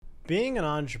Being an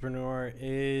entrepreneur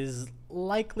is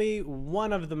likely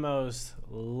one of the most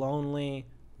lonely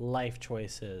life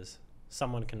choices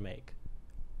someone can make.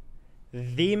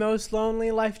 The most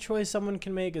lonely life choice someone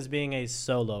can make is being a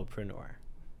solopreneur.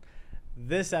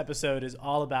 This episode is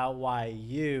all about why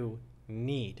you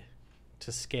need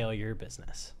to scale your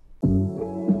business.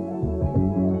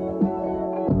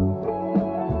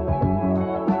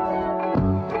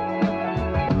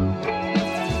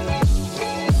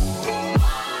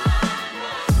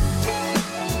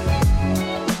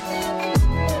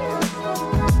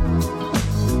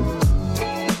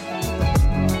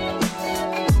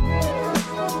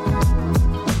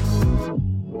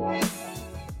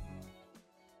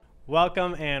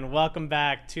 Welcome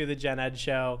back to the Gen Ed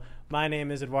Show. My name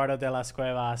is Eduardo de las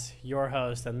Cuevas, your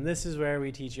host, and this is where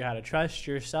we teach you how to trust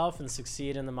yourself and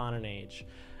succeed in the modern age.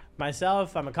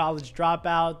 Myself, I'm a college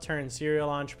dropout turned serial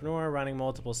entrepreneur running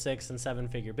multiple 6- and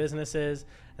 7-figure businesses,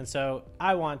 and so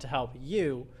I want to help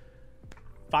you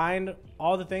find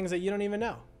all the things that you don't even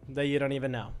know.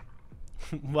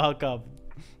 Welcome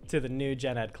to the new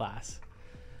Gen Ed class.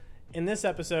 In this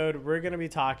episode, we're going to be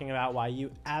talking about why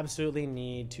you absolutely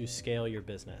need to scale your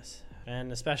business,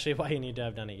 and especially why you need to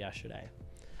have done it yesterday.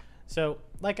 So,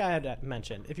 like I had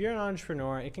mentioned, if you're an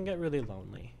entrepreneur, it can get really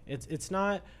lonely. It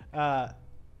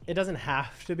doesn't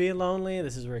have to be lonely.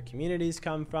 This is where communities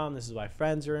come from. This is why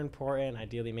friends are important,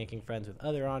 ideally making friends with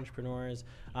other entrepreneurs,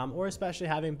 or especially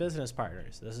having business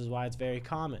partners. This is why it's very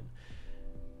common.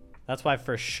 That's why,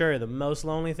 for sure, the most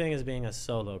lonely thing is being a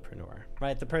solopreneur,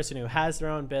 right? The person who has their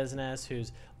own business,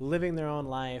 who's living their own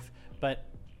life, but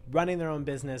running their own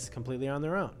business completely on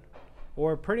their own.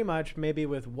 Or pretty much maybe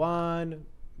with one,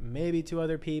 maybe two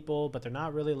other people, but they're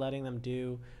not really letting them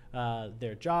do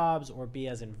their jobs or be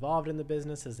as involved in the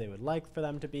business as they would like for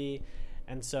them to be.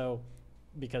 And so,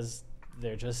 because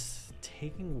they're just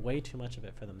taking way too much of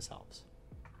it for themselves.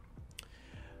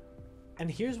 And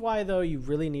here's why, though, you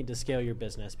really need to scale your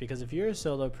business, because if you're a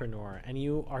solopreneur and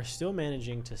you are still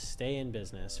managing to stay in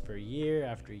business for year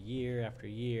after year after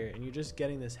year, and you're just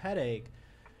getting this headache,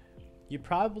 you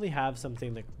probably have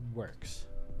something that works.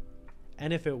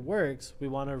 And if it works, we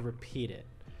want to repeat it.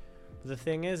 The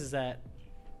thing is that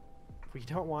we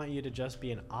don't want you to just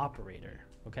be an operator,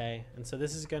 okay? And so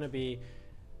this is going to be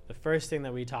the first thing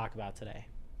that we talk about today.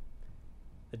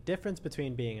 The difference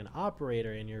between being an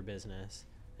operator in your business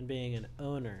and being an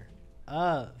owner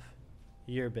of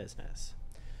your business.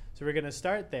 So we're going to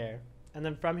start there, and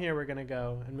then from here we're going to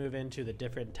go and move into the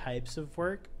different types of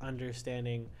work,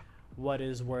 understanding what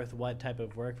is worth what type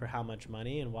of work for how much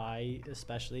money and why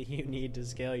especially you need to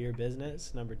scale your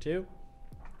business. Number 2,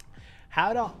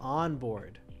 how to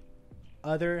onboard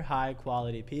other high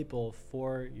quality people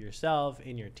for yourself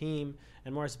in your team,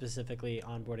 and more specifically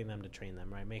onboarding them to train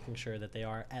them, right? Making sure that they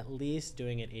are at least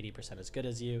doing it 80% as good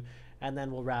as you. And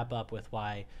then we'll wrap up with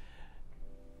why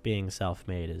being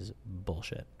self-made is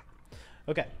bullshit.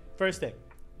 Okay, first thing,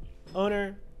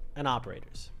 owner and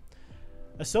operators.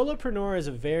 A solopreneur is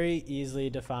a very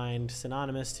easily defined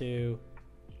synonymous to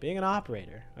being an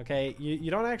operator, okay? You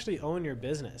don't actually own your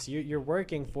business. You're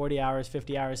working 40 hours,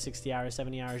 50 hours, 60 hours,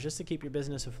 70 hours just to keep your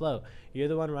business afloat. You're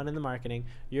the one running the marketing.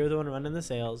 You're the one running the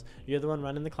sales. You're the one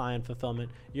running the client fulfillment.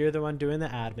 You're the one doing the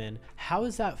admin. How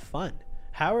is that fun?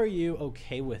 How are you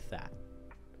okay with that?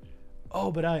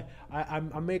 Oh, but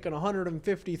I'm making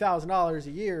 $150,000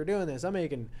 a year doing this. I'm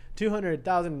making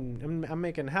 $200,000. I'm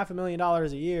making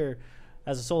 $500,000 a year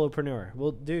as a solopreneur.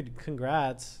 Well, dude,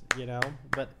 congrats,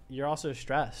 but you're also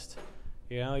stressed.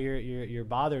 You're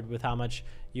bothered with how much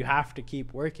you have to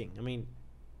keep working. I mean,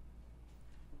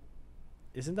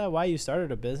 isn't that why you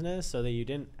started a business? So that you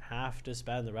didn't have to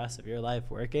spend the rest of your life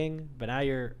working, but now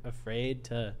you're afraid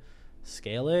to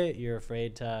scale it. You're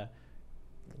afraid to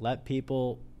let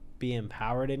people be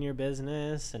empowered in your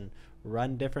business and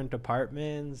run different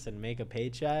departments and make a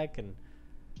paycheck. And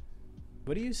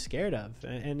what are you scared of?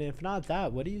 And if not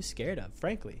that, what are you scared of?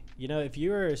 Frankly, if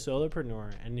you're a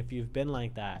solopreneur and if you've been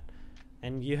like that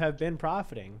and you have been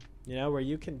profiting, where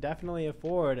you can definitely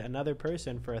afford another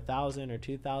person for $1,000 or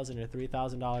 $2,000 or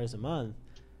 $3,000 a month,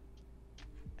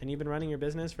 and you've been running your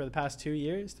business for the past 2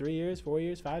 years, 3 years, 4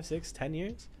 years, 5, 6, 10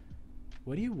 years,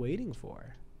 what are you waiting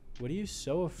for? What are you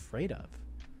so afraid of?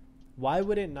 Why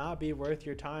would it not be worth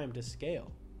your time to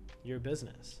scale your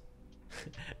business?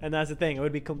 And that's the thing. It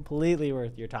would be completely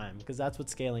worth your time, because that's what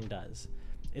scaling does.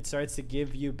 It starts to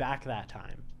give you back that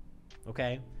time.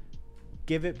 Okay?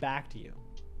 Give it back to you.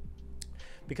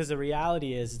 Because the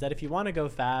reality is that if you want to go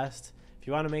fast, if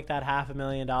you want to make that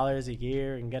 $500,000 a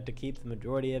year and get to keep the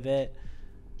majority of it,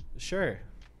 sure,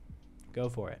 go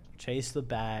for it. Chase the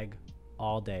bag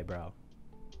all day, bro.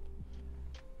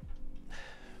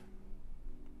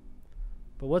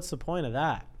 But what's the point of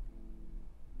that?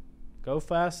 Go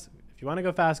fast. If you want to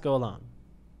go fast, go alone.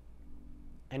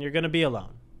 And you're going to be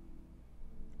alone.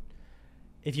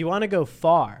 If you want to go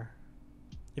far,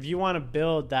 if you want to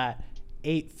build that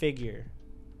 8-figure,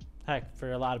 heck,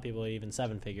 for a lot of people, even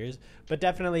 7 figures, but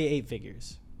definitely 8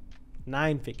 figures,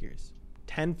 9 figures,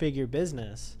 10-figure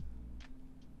business,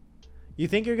 you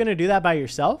think you're going to do that by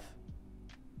yourself?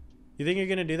 You think you're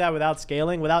going to do that without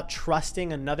scaling, without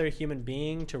trusting another human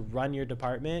being to run your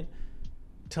department,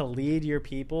 to lead your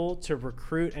people, to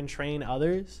recruit and train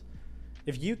others?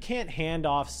 If you can't hand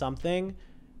off something,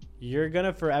 you're going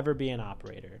to forever be an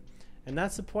operator. And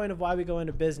that's the point of why we go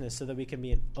into business, so that we can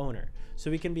be an owner, so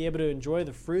we can be able to enjoy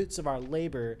the fruits of our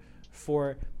labor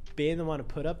for being the one to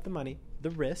put up the money,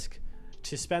 the risk,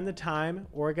 to spend the time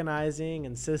organizing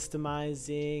and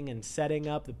systemizing and setting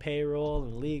up the payroll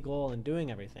and legal and doing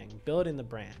everything, building the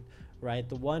brand, right?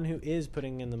 The one who is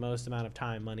putting in the most amount of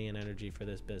time, money, and energy for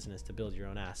this business to build your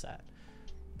own asset,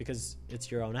 because it's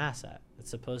your own asset.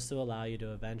 It's supposed to allow you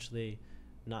to eventually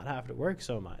not have to work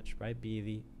so much, right? Be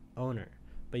the owner.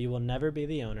 But you will never be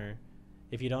the owner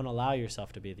if you don't allow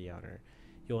yourself to be the owner.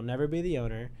 You will never be the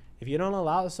owner if you don't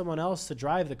allow someone else to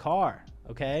drive the car,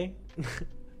 okay?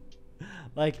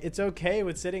 Like, it's okay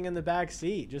with sitting in the back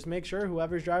seat. Just make sure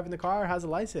whoever's driving the car has a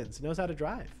license, knows how to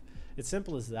drive. It's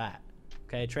simple as that,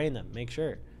 okay? Train them, make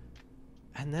sure.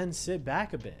 And then sit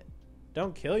back a bit.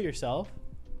 Don't kill yourself.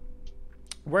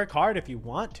 Work hard if you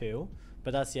want to,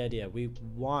 but that's the idea. We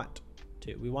want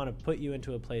to. We want to put you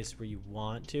into a place where you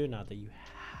want to, not that you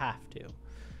have to.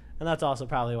 And that's also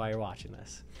probably why you're watching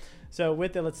this. So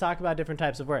with it, let's talk about different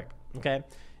types of work, okay?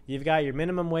 You've got your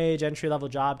minimum wage, entry-level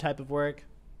job type of work.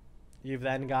 You've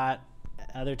then got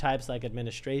other types like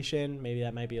administration. Maybe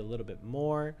that might be a little bit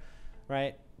more,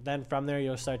 right? Then from there,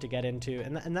 you'll start to get into,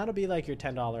 and that'll be like your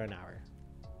 $10 an hour,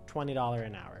 $20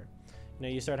 an hour. You know,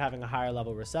 you start having a higher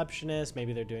level receptionist.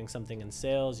 Maybe they're doing something in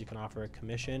sales. You can offer a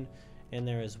commission in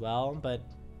there as well. But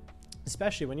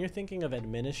especially when you're thinking of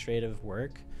administrative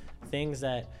work, things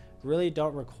that really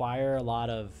don't require a lot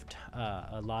of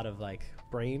like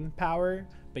brain power,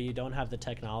 but you don't have the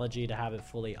technology to have it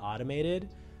fully automated,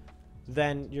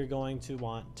 then you're going to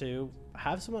want to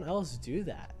have someone else do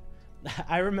that.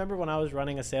 I remember when I was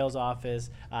running a sales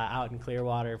office out in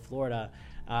Clearwater, Florida,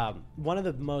 one of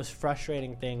the most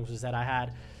frustrating things was that I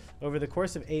had, over the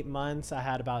course of 8 months, I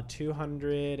had about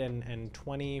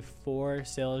 224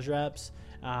 sales reps.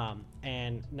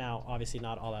 And now obviously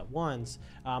not all at once,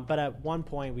 but at one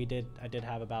point I did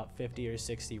have about 50 or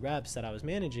 60 reps that I was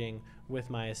managing with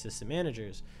my assistant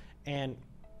managers. And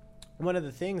one of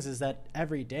the things is that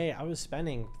every day I was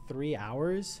spending 3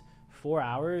 hours, 4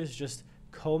 hours just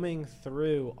combing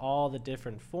through all the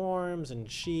different forms and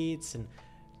sheets and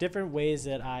different ways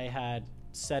that I had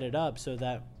set it up so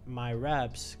that my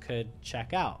reps could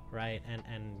check out, right?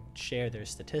 And share their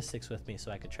statistics with me so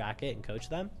I could track it and coach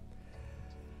them.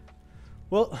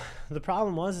 Well, the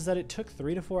problem is that it took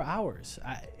 3 to 4 hours.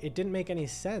 It didn't make any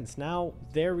sense. Now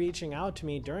they're reaching out to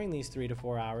me during these 3 to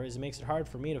 4 hours. It makes it hard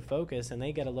for me to focus, and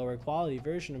they get a lower quality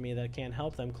version of me that can't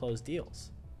help them close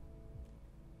deals.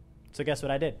 So guess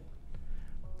what I did?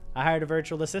 I hired a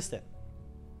virtual assistant.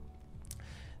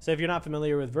 So if you're not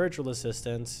familiar with virtual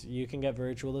assistants, you can get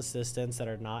virtual assistants that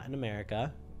are not in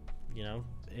America, you know,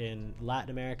 in Latin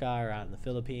America or out in the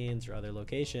Philippines or other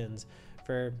locations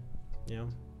for, you know,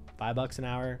 $5 an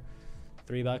hour,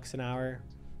 $3 an hour,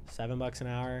 $7 an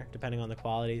hour, depending on the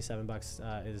quality.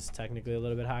 $7 is technically a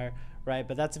little bit higher, right?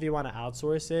 But that's if you want to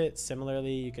outsource it.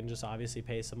 Similarly, you can just obviously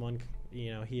pay someone,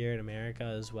 you know, here in America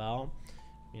as well,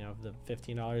 you know, the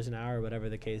 $15 an hour, whatever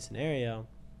the case scenario.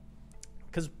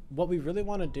 Because what we really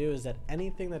want to do is that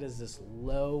anything that is this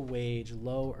low wage,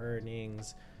 low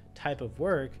earnings type of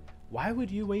work, why would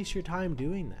you waste your time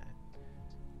doing that?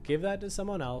 Give that to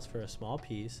someone else for a small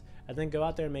piece, and then go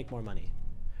out there and make more money.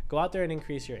 Go out there and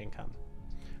increase your income,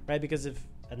 right? Because and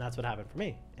that's what happened for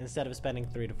me. Instead of spending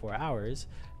 3 to 4 hours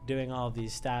doing all of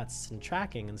these stats and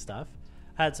tracking and stuff,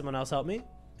 I had someone else help me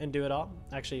and do it all.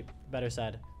 Actually, better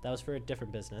said, that was for a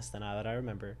different business than that I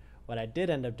remember. What I did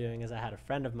end up doing is I had a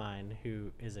friend of mine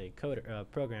who is a coder,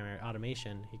 programmer,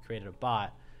 automation. He created a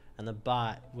bot, and the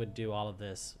bot would do all of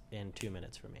this in 2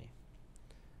 minutes for me.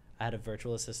 I had a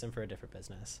virtual assistant for a different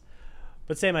business.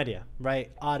 But same idea,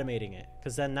 right? Automating it.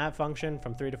 Because then that function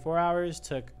from 3 to 4 hours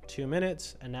took 2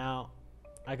 minutes, and now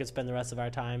I could spend the rest of my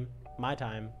time,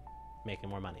 making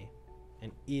more money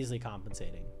and easily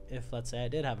compensating if, let's say, I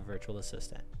did have a virtual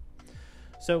assistant.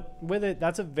 So with it,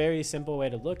 that's a very simple way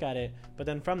to look at it. But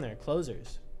then from there,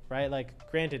 closers, right? Like,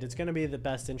 granted, it's going to be the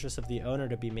best interest of the owner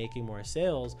to be making more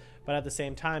sales. But at the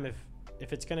same time,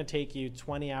 if it's going to take you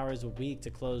 20 hours a week to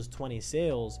close 20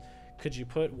 sales, could you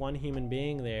put one human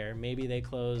being there? Maybe they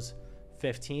close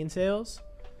 15 sales,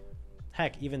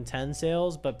 heck, even 10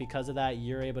 sales. But because of that,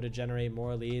 you're able to generate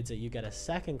more leads that you get a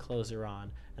second closer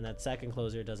on. And that second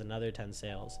closer does another 10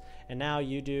 sales. And now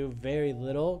you do very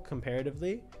little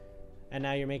comparatively. And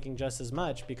now you're making just as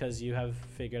much because you have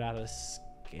figured out how to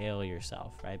scale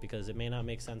yourself, right? Because it may not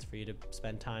make sense for you to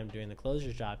spend time doing the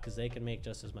closer's job because they can make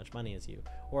just as much money as you,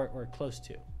 or close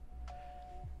to.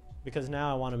 Because now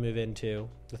I want to move into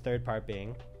the third part,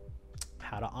 being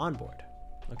how to onboard,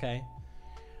 okay?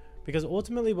 Because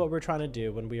ultimately what we're trying to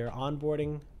do when we are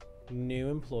onboarding new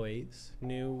employees,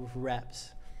 new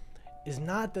reps, is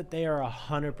not that they are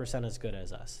 100% as good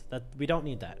as us. That we don't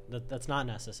need that. That's not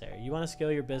necessary. You want to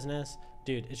scale your business,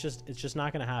 dude, it's just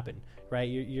not going to happen, right?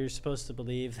 You're supposed to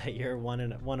believe that you're one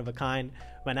of a kind,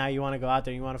 but now you want to go out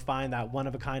there and you want to find that one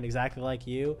of a kind exactly like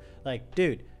you. Like,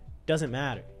 dude, doesn't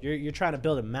matter. You're trying to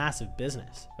build a massive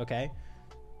business, okay?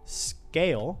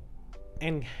 Scale,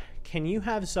 and can you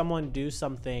have someone do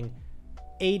something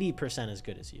 80% as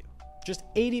good as you? Just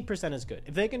 80% as good.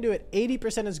 If they can do it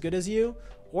 80% as good as you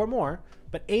or more,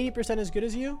 but 80% as good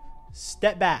as you,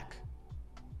 step back.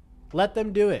 Let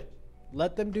them do it.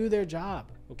 Let them do their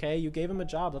job, okay? You gave them a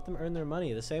job. Let them earn their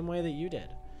money the same way that you did.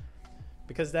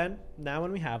 Because then, now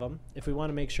when we have them, if we want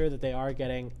to make sure that they are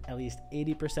getting at least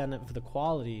 80% of the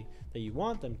quality that you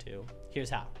want them to, here's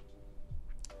how.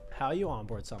 How you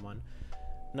onboard someone.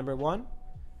 Number one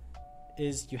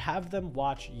is you have them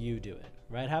watch you do it,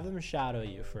 right? Have them shadow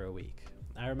you for a week.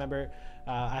 I remember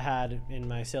I had in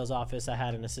my sales office, I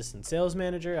had an assistant sales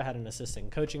manager, I had an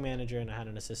assistant coaching manager, and I had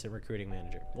an assistant recruiting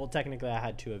manager. Well, technically I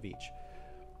had two of each,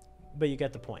 but you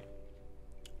get the point.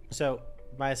 So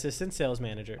my assistant sales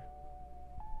manager,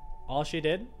 all she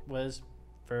did was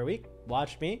for a week,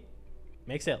 watch me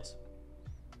make sales.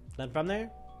 Then from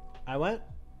there, I went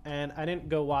and I didn't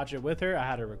go watch it with her. I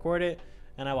had her record it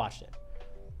and I watched it.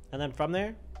 And then from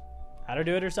there, I had her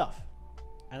do it herself.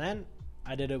 And then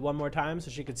I did it one more time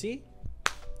so she could see,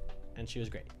 and she was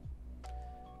great.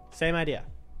 Same idea.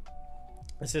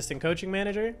 Assistant coaching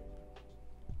manager,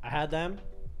 I had them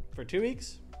for 2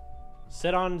 weeks,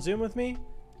 sit on Zoom with me,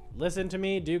 listen to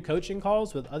me do coaching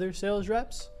calls with other sales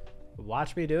reps,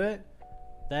 watch me do it.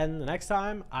 Then the next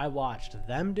time I watched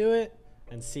them do it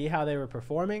and see how they were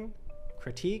performing,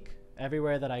 critique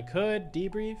everywhere that I could,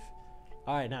 debrief.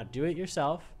 All right, now do it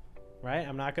yourself. Right?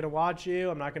 I'm not going to watch you.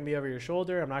 I'm not going to be over your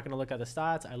shoulder. I'm not going to look at the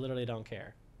stats. I literally don't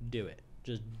care. Do it.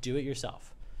 Just do it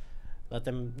yourself. Let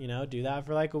them, do that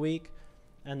for like a week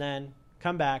and then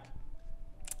come back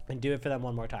and do it for them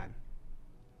one more time.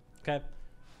 Okay?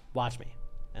 Watch me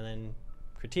and then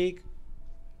critique,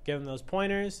 give them those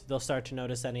pointers. They'll start to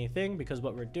notice anything because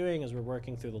what we're doing is we're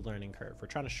working through the learning curve. We're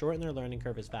trying to shorten their learning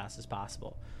curve as fast as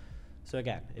possible. So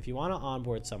again, if you want to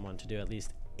onboard someone to do at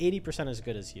least 80% as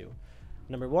good as you,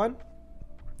 number one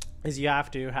is you have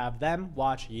to have them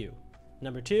watch you.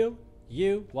 Number two,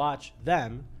 you watch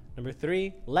them. Number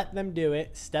three, let them do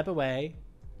it. Step away.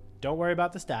 Don't worry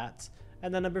about the stats.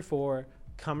 And then number four,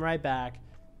 come right back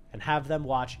and have them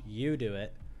watch you do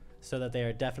it so that they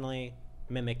are definitely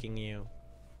mimicking you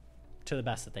to the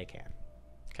best that they can.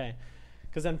 Okay?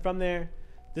 Because then from there,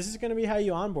 this is going to be how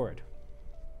you onboard.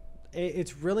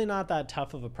 It's really not that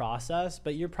tough of a process,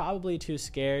 but you're probably too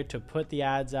scared to put the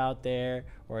ads out there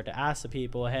or to ask the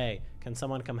people, hey, can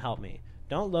someone come help me?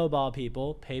 Don't lowball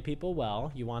people, pay people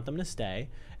well. You want them to stay,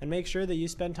 and make sure that you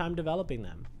spend time developing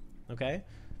them, okay?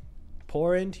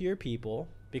 Pour into your people,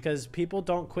 because people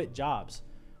don't quit jobs.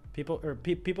 People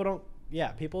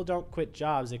don't quit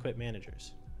jobs, they quit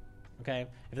managers, okay?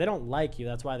 If they don't like you,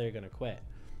 that's why they're gonna quit.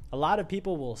 A lot of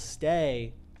people will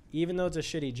stay even though it's a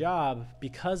shitty job,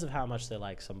 because of how much they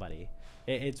like somebody.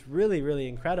 It's really, really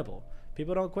incredible.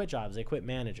 People don't quit jobs. They quit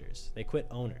managers. They quit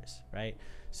owners, right?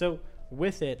 So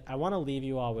with it, I want to leave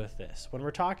you all with this. When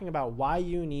we're talking about why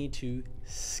you need to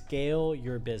scale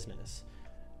your business,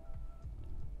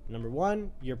 number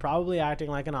one, you're probably acting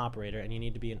like an operator and you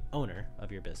need to be an owner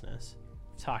of your business.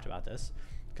 We've talked about this.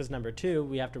 Because number two,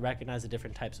 we have to recognize the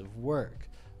different types of work.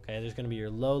 Okay, there's going to be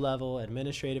your low-level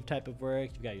administrative type of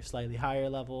work. You've got your slightly higher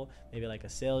level, maybe like a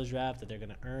sales rep that they're going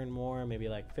to earn more, maybe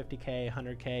like 50K,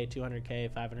 100K,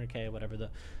 200K, 500K, whatever the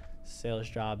sales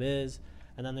job is.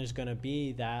 And then there's going to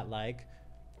be that like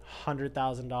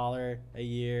 $100,000 a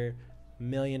year, $1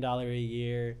 million a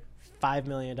year, $5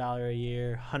 million a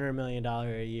year, $100 million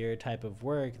a year type of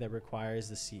work that requires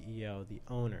the CEO, the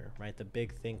owner, right? The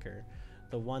big thinker,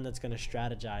 the one that's going to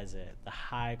strategize it, the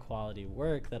high quality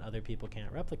work that other people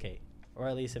can't replicate. Or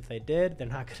at least if they did, they're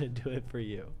not going to do it for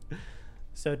you.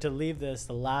 So to leave this,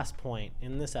 the last point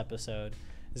in this episode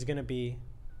is going to be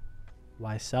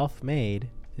why self-made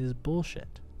is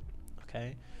bullshit.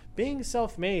 Okay? Being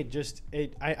self-made,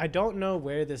 I don't know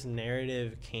where this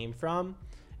narrative came from.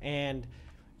 And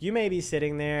you may be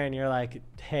sitting there and you're like,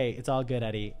 hey, it's all good,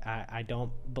 Eddie. I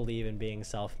don't believe in being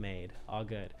self-made. All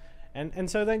good. And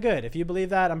so then good. If you believe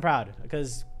that, I'm proud,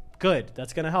 because good.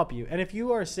 That's going to help you. And if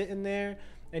you are sitting there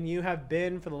and you have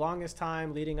been for the longest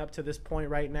time leading up to this point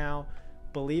right now,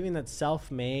 believing that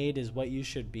self-made is what you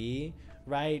should be,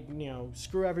 right? You know,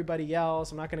 screw everybody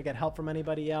else. I'm not going to get help from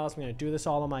anybody else. I'm going to do this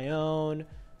all on my own.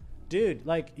 Dude,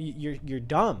 like, you're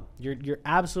dumb. You're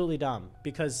absolutely dumb,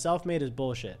 because self-made is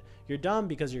bullshit. You're dumb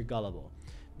because you're gullible.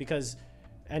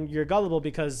 And you're gullible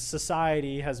because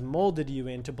society has molded you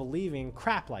into believing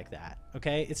crap like that,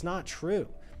 okay? It's not true.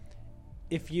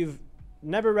 If you've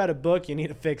never read a book, you need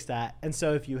to fix that. And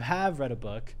so if you have read a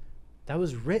book that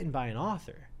was written by an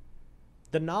author,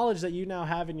 the knowledge that you now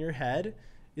have in your head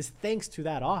is thanks to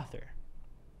that author.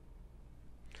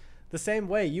 The same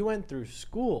way you went through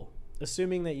school,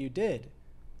 assuming that you did.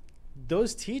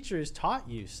 Those teachers taught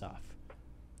you stuff.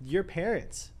 Your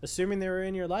parents, assuming they were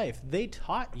in your life, they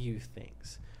taught you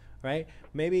things, right?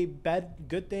 Maybe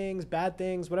good things, bad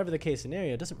things, whatever the case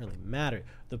scenario, it doesn't really matter.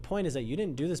 The point is that you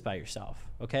didn't do this by yourself,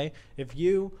 okay? If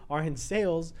you are in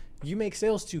sales, you make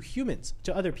sales to humans,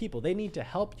 to other people. They need to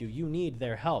help you. You need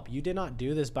their help. You did not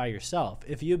do this by yourself.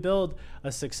 If you build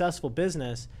a successful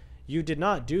business, you did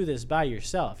not do this by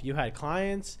yourself. You had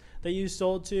clients that you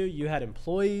sold to, you had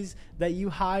employees that you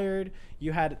hired,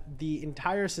 you had the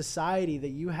entire society that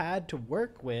you had to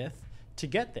work with to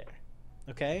get there,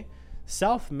 okay?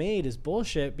 Self-made is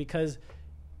bullshit because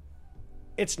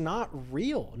it's not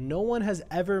real. No one has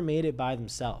ever made it by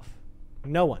themselves.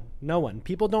 No one.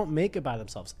 People don't make it by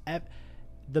themselves.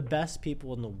 The best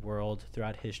people in the world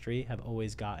throughout history have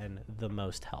always gotten the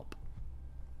most help.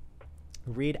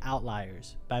 Read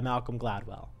Outliers by Malcolm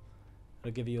Gladwell.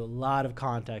 It'll give you a lot of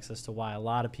context as to why a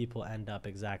lot of people end up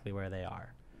exactly where they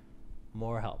are.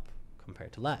 More help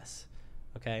compared to less,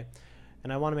 okay?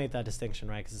 And I want to make that distinction,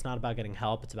 right? Because it's not about getting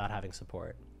help, it's about having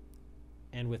support.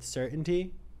 And with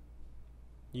certainty,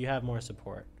 you have more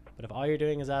support. But if all you're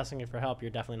doing is asking for help,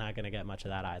 you're definitely not going to get much of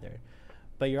that either.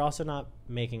 But you're also not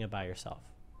making it by yourself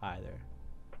either,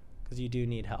 because you do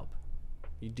need help.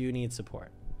 You do need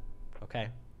support, okay?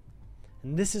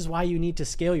 And this is why you need to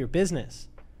scale your business.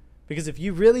 Because if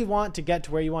you really want to get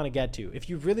to where you want to get to, if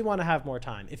you really want to have more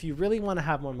time, if you really want to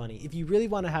have more money, if you really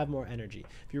want to have more energy,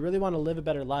 if you really want to live a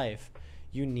better life,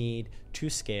 you need to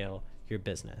scale your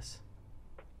business.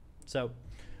 So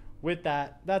with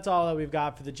that, that's all that we've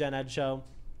got for the Gen Ed Show.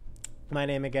 My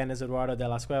name again is Eduardo de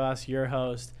las Cuevas, your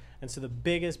host. And so the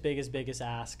biggest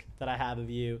ask that I have of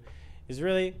you is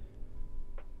really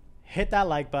hit that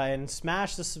like button,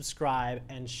 smash the subscribe,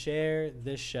 and share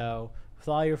this show with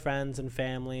all your friends and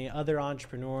family, other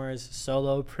entrepreneurs,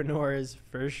 solopreneurs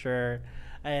for sure.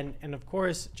 And of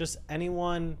course, just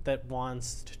anyone that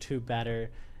wants to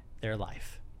better their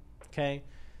life, okay?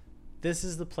 This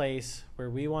is the place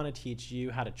where we want to teach you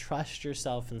how to trust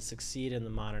yourself and succeed in the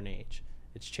modern age.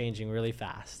 It's changing really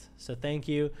fast. So thank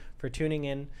you for tuning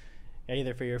in,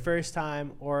 either for your first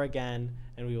time or again,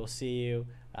 and we will see you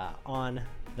on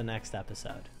the next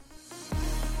episode.